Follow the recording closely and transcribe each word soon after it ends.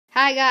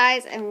Hi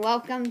guys, and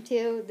welcome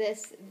to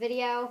this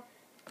video.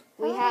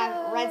 We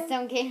have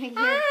Redstone Gaming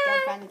here.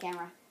 Don't front the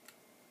camera.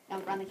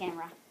 Don't front the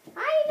camera.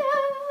 I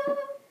know.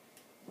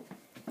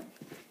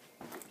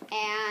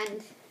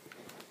 And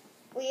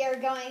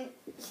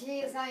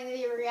she is going to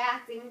be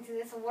reacting to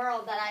this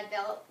world that I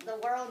built, the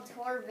world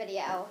tour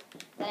video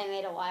that I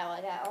made a while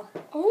ago.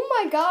 Oh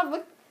my god,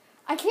 what?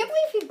 I can't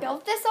believe he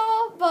built this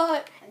all,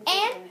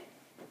 and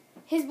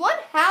his one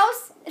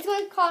house, it's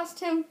going to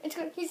cost him,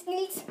 he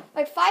needs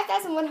like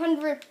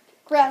 5,100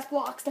 grass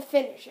blocks to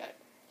finish it.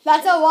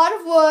 That's a lot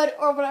of wood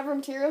or whatever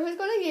material he's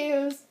going to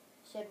use.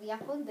 Should we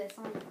upload this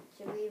on,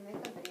 should we make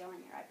a video on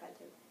your iPad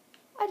too?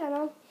 I don't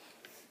know.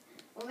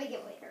 We'll make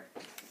it later.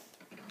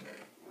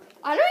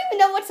 I don't even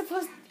know what's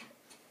supposed to...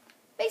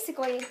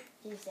 Basically,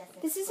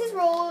 this is his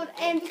road,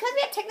 and because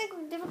we have technical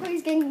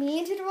difficulties getting me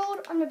into the road,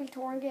 I'm going to be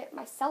touring it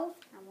myself.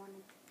 I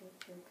wanted to do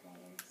 2 players.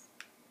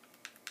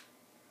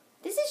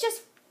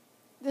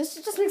 This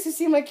just makes it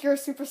seem like you're a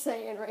Super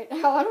Saiyan right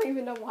now. I don't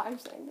even know why I'm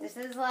saying this.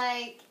 This is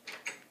like...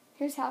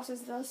 Whose house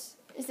is this?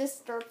 Is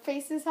this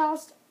Dirtface's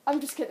house?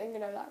 I'm just kidding, you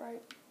know that,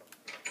 right?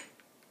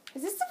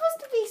 Is this supposed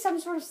to be some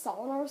sort of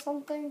sauna or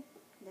something?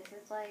 This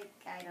is like,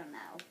 I don't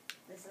know.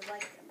 This is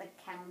like the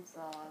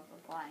council of the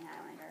Flying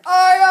Highlander.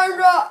 I'm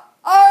not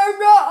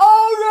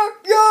owner,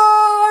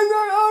 yeah, I'm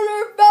not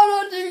owner,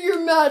 bow to your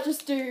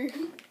majesty.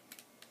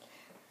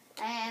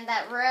 And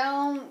that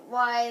room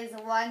was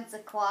once a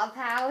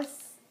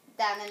clubhouse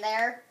down in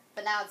there,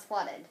 but now it's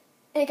flooded.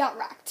 It got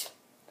wrecked.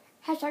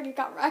 Hashtag it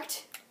got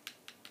wrecked.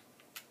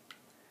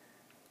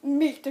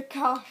 Meet the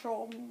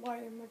castle, my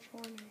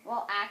majority.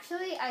 Well,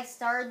 actually, I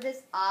started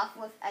this off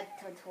with a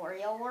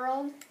tutorial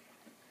world,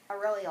 a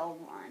really old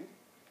one.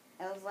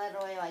 It was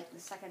literally like the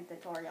second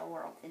tutorial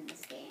world in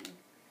this game.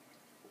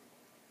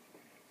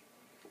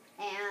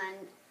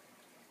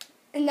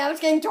 And now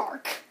it's getting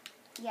dark.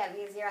 Yeah,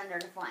 because you're under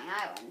the Flying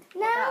Island.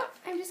 Look Now, up.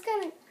 I'm just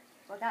gonna...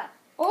 Look up.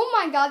 Oh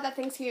my god, that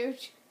thing's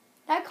huge.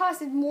 That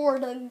costed more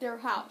than their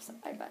house,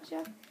 I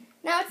betcha.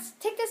 Now, let's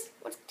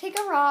take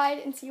a ride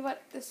and see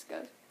what this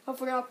goes.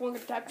 Hopefully we're not going to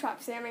death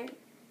trap Sammy.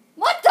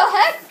 What the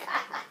heck?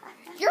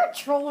 You're a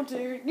troll,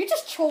 dude. You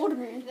just trolled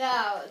me.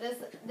 No,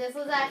 this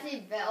was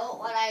actually built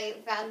when I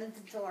found the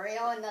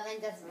tutorial, and then I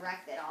just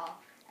wrecked it all.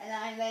 And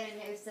then I made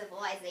a new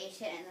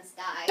civilization in the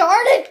sky.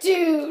 Darn it,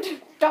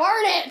 dude!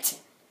 Darn it!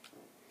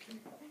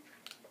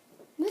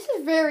 This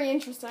is very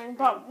interesting,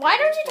 but why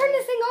don't you turn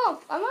this thing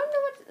off? I don't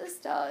know what this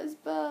does,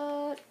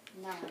 but...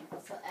 No,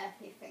 that's what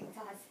everything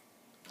does.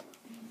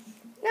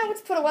 Now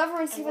let's put a lever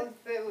and see what...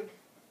 food.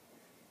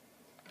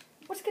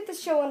 Let's get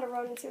this show on the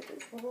road and see what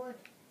this... Food.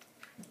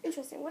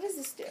 Interesting. What does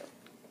this do?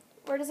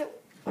 Where does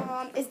it...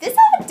 is this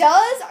all it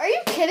does? Are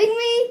you kidding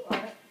me?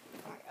 What?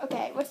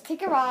 Okay, let's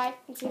take a ride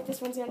and see if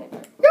this one's gonna...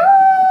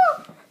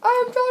 Yeah!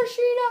 I'm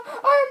Darshina!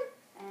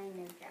 And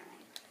you're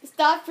drowning.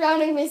 Stop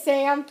drowning me,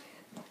 Sam.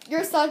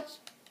 You're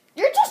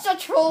just a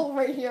troll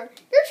right here.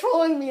 You're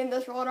trolling me in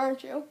this world,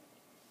 aren't you?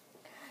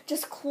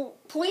 Just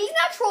please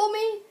not troll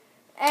me,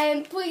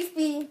 and please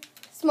be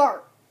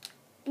smart.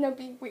 No,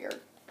 be weird.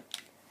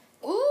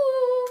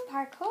 Ooh,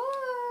 parkour.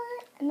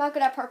 I'm not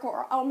good at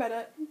parkour, I'll admit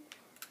it.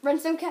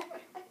 Redstone cat.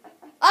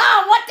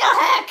 Ah, what the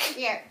heck?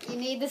 Here, you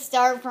need to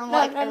start from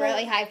a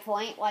really high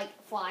point, like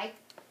fly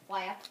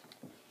up,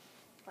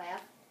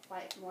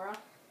 more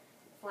up,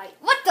 fly.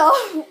 What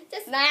the?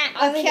 Just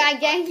okay, I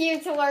get you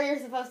to where you're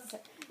supposed to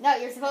start. No,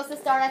 you're supposed to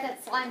start at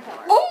that slime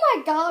pillar. Oh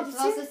my god. You're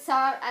supposed to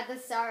start at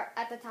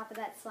the top of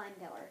that slime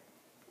pillar.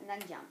 And then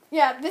jump.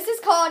 Yeah, this is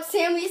called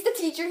Sammy's the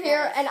teacher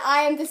here, yes. And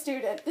I am the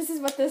student. This is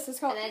what this is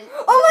called. And then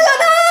oh my god,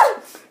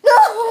 no! No!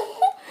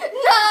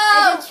 No!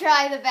 I did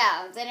try the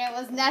bounce, and it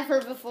was never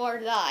before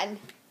done.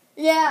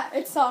 Yeah,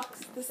 it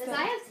sucks. This thing.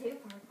 I have 2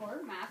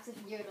 parkour maps if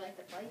you would like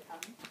to play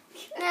them.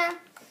 Nah.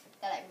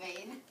 That I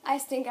made. I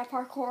stink at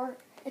parkour.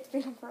 It's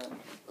been confirmed.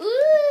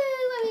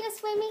 Ooh, let me go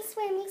swimmy.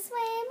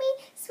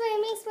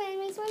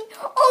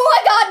 Oh my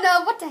god,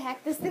 no! What the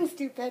heck? This thing's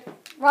stupid.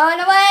 Run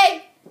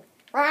away!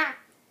 Rah.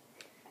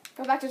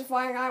 Go back to the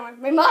Flying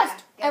Island. We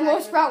must! Yeah, and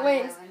we'll sprout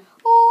wings. Island.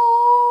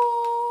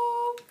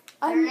 Oh!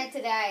 Turn it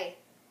today.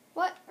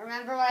 What?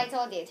 Remember what I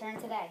told you. Turn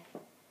it today.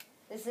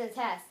 This is a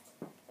test.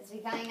 It's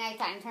becoming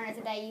nighttime. Turn it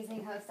today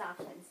using host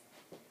options.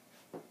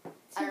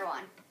 Other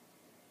one.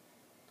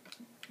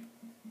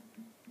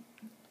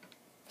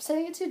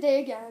 Setting it to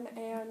day again,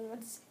 and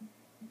let's...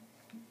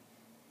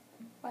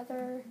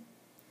 Weather...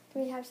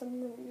 Can we have something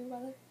new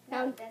weather?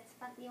 No, that's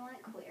fun. You want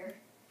it clear.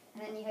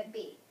 And then you hit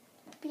B.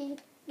 B.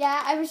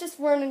 Yeah, I was just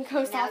learning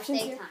host now options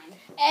it's here. daytime.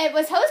 It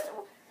was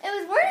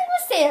learning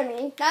with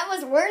Sammy. That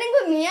was learning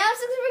with me. Meow6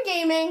 for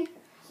gaming.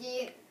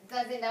 She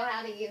doesn't know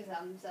how to use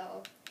them,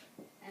 so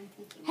I'm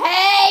teaching her.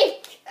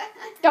 Hey!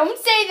 Don't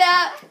say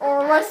that,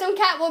 or Redstone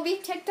Cat will be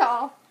ticked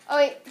off. Oh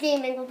wait,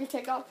 gaming will be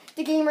ticked off.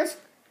 The gamers,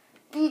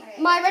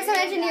 my Redstone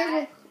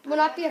engineers will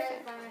not be a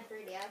fan.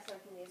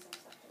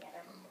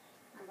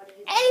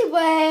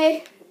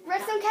 Anyway,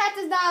 Redstone Cat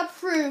does not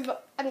approve.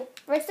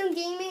 Redstone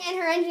Gaming and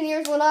her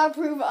engineers will not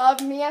approve of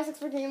Meow6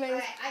 for gaming.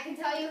 Okay, I can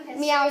tell you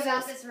history Meowsers.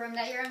 about this room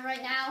that you're in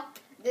right now.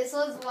 This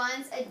was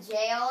once a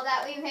jail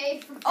that we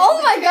made for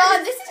Oh my villagers.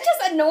 god, this is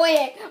just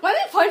annoying. Why do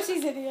we punch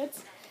these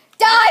idiots?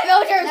 Die,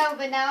 villagers! No,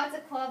 but now it's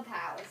a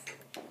clubhouse.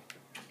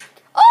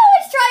 Oh,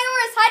 it's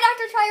Trioris. Hi,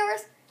 Dr.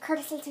 Trioris.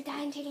 Courtesy to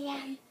Dying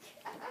GDM.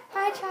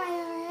 Hi,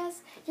 Trioris.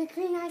 Your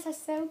green eyes are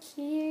so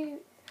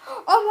cute.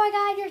 Oh my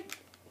god,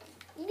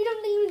 you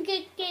don't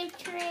even give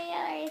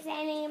trailers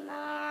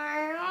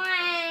anymore.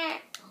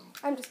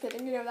 I'm just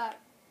kidding, you know that.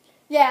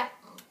 Yeah.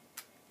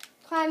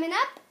 Climbing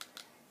up.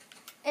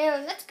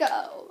 And let's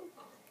go.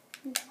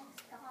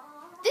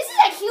 This is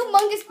a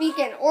humongous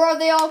beacon. Or are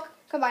they all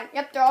combined?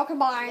 Yep, they're all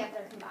combined. Yep,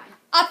 they're combined.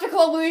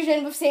 Optical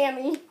illusion with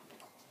Sammy.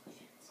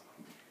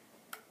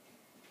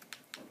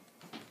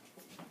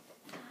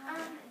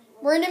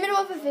 We're in the middle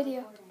of a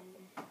video.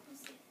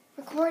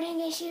 Recording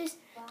issues.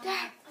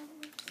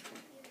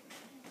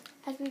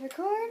 As we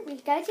record, we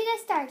go to the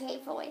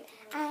Stargate Void.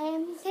 I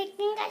am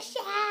taking a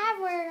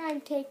shower. I'm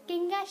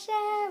taking a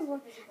shower.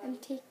 I'm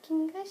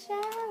taking a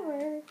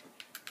shower.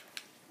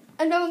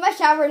 I'm done with my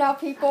shower now,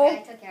 people. Okay,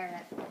 I took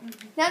care of it.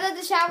 Now that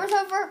the shower's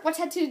over, let's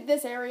head to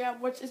this area,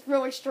 which is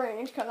really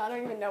strange because I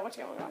don't even know what's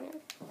going on here.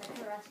 There's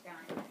a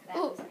restaurant. That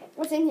Ooh, was it.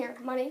 what's in here?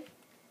 Money?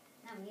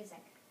 No,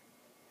 music.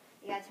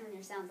 You gotta turn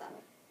your sounds up.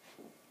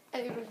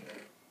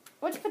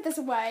 Let's put this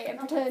away and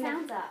Don't pretend. put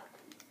sounds up.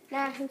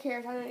 Nah, who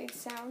cares? I don't need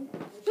sound.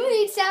 Who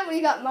needs sound when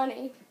you got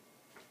money?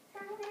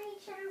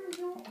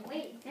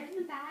 Wait, there's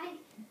a bag.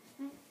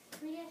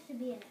 Three should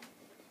be in it.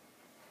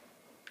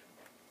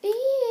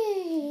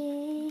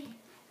 Eee.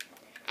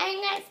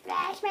 I'm gonna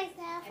splash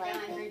myself I like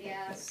found my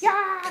this. videos.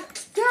 Yeah!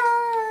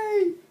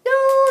 Yay! No.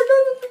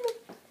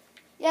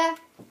 Yeah,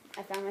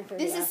 I found my 3DS.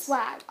 this is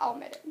swag. I'll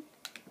admit it.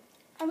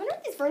 I wonder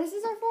what these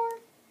furnaces are for.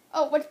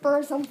 Oh, let's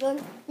burn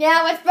something.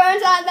 Yeah, let's burn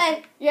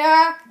something.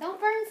 Yeah. Don't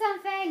burn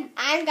something.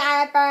 I'm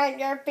gonna burn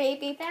your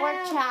baby pork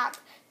No. chop.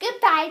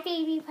 Goodbye,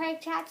 baby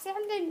pork chop. Sam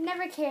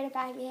never cared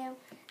about you.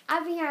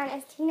 I'll be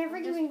honest, he never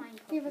I'm just even playing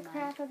gave a Pokemon.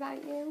 crap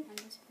about you. I'm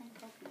just playing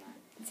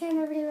Pokemon. Sam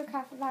never gave a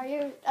crap about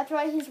you. That's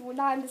why he's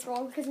not in this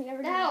role, because he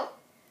never did. No.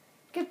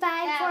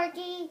 Goodbye, No.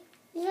 Porky.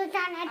 You're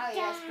gonna Oh, die.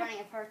 yeah, it's burning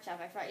a pork chop.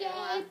 I thought you Yay,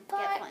 wanted to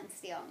pork. get one and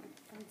steal.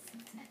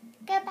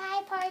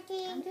 Goodbye,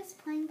 Porky. I'm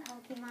just playing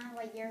Pokemon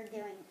while you're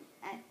doing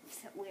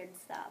weird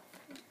stuff.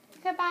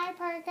 Goodbye,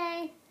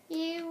 Porky.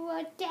 You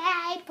will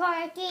die,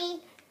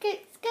 Porky.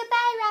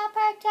 Goodbye, raw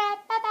pork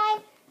chop. Bye-bye.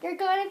 You're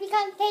going to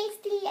become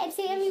tasty, and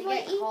Sammy You should will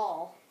get eat.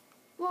 coal.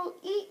 Will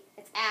eat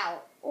It's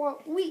out. or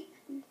we.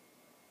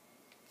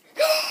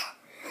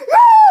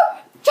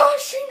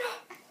 Joshina!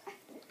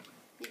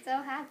 He's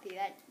so happy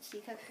that she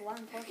cooked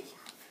one pork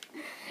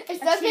chop.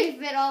 It's nothing.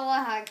 Achievement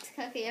unlocked.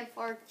 Cooking a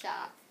pork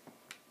chop.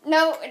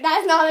 No,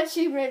 that's not an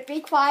achievement. Be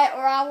quiet,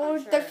 or I will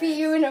I'm sure defeat it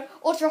you in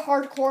ultra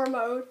hardcore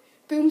mode.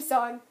 Boom,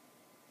 son.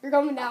 You're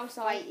going down,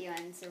 son. Fight you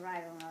in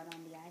survival mode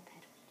on the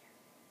iPad.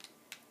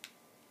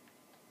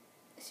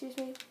 Excuse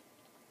me.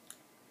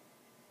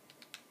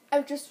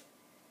 I'm just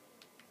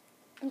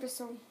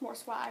so more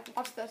swag.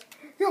 Watch this.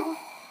 No!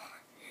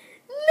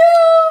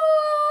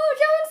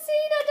 Don't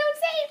see that! Don't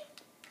say it!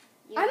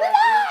 I'm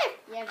alive!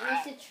 You have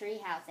reached the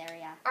treehouse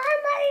area.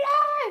 I'm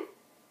alive!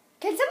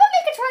 Can someone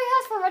make a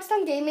treehouse for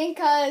Redstone Gaming?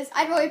 Because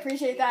I'd really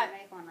appreciate You that. can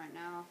make one right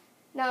now.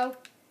 No.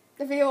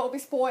 The video will be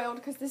spoiled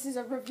because this is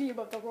a review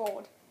of the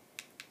world.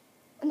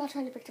 I'm not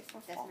trying to pick it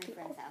for That's all my people.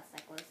 friend's house,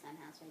 that glowstone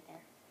house right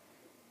there.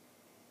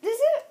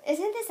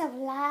 Isn't this a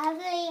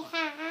lovely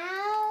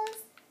house?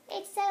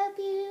 It's so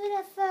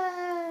beautiful.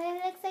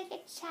 It looks like a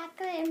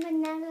chocolate and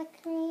vanilla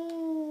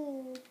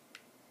cream.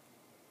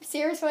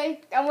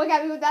 Seriously? Don't look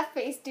at me with that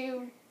face,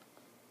 dude.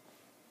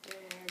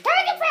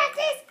 Target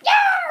practice!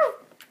 Yo!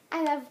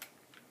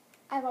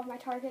 I love my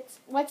targets.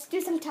 Let's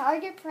do some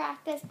target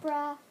practice,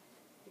 bruh.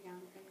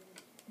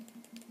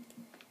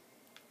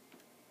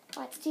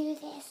 Let's do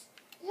this.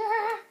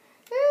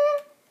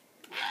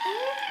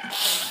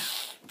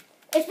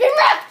 It's been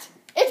wrecked!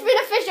 It's been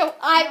official.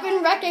 I've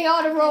been wrecking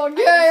all the road.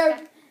 Yeah.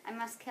 I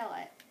must kill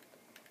it.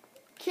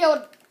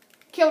 Killed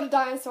the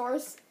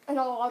dinosaurs and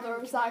all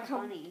others that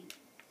come. Bunny.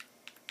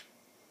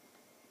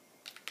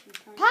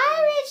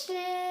 Pirate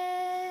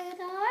ship!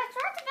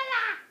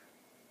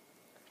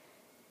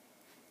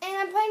 And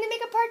I'm planning to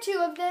make a part 2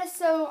 of this,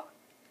 so